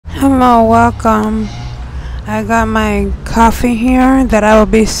Hello, welcome. I got my coffee here that I will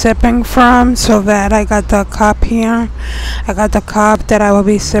be sipping from, so that I got the cup here. I got the cup that I will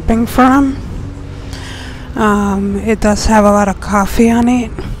be sipping from. It does have a lot of coffee on it.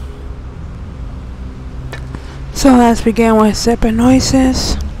 So let's begin with sipping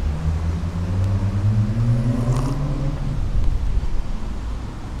noises.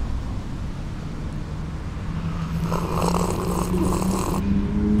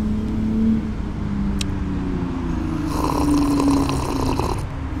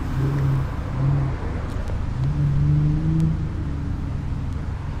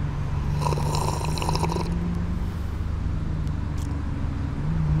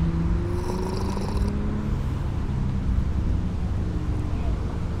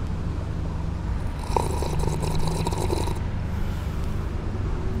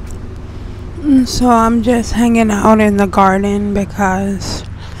 So I'm just hanging out in the garden because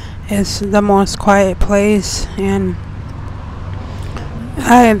it's the most quiet place, and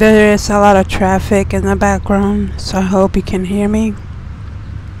there is a lot of traffic in the background, so I hope you can hear me.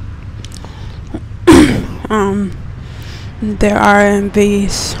 There are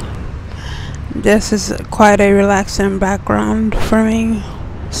these. This is quite a relaxing background for me,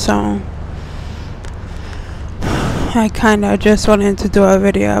 so I kind of just wanted to do a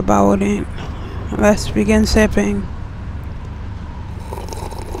video about it. Let's begin sipping.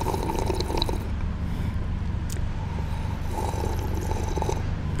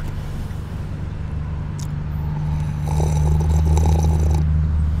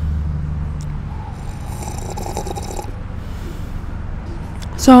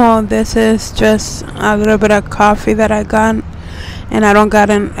 So this is just a little bit of coffee that I got, and I don't got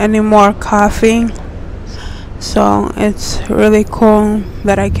any more coffee. So it's really cool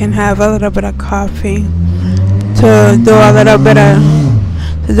that I can have a little bit of coffee to do a little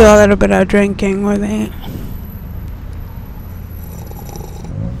bit of drinking with it.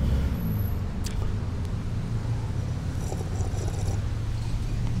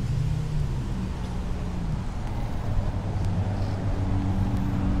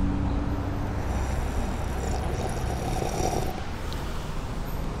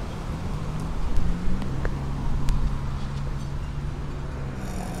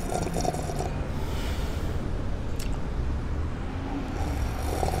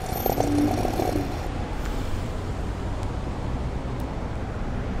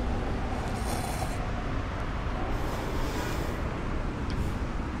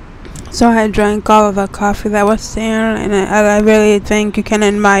 So I drank all of the coffee that was there, and I really think you can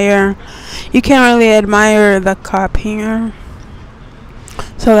really admire the cup here.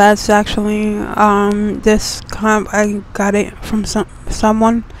 So that's actually this cup, I got it from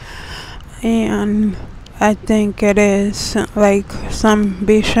someone, and I think it is like some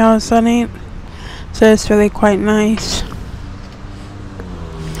bee shells on it, so it's really quite nice.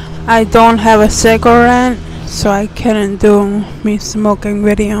 I don't have a cigarette, so I couldn't do me smoking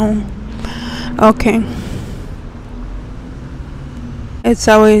video. Okay. It's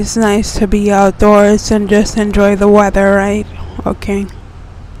always nice to be outdoors and just enjoy the weather, right? Okay.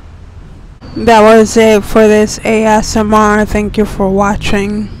 That was it for this ASMR. Thank you for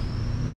watching.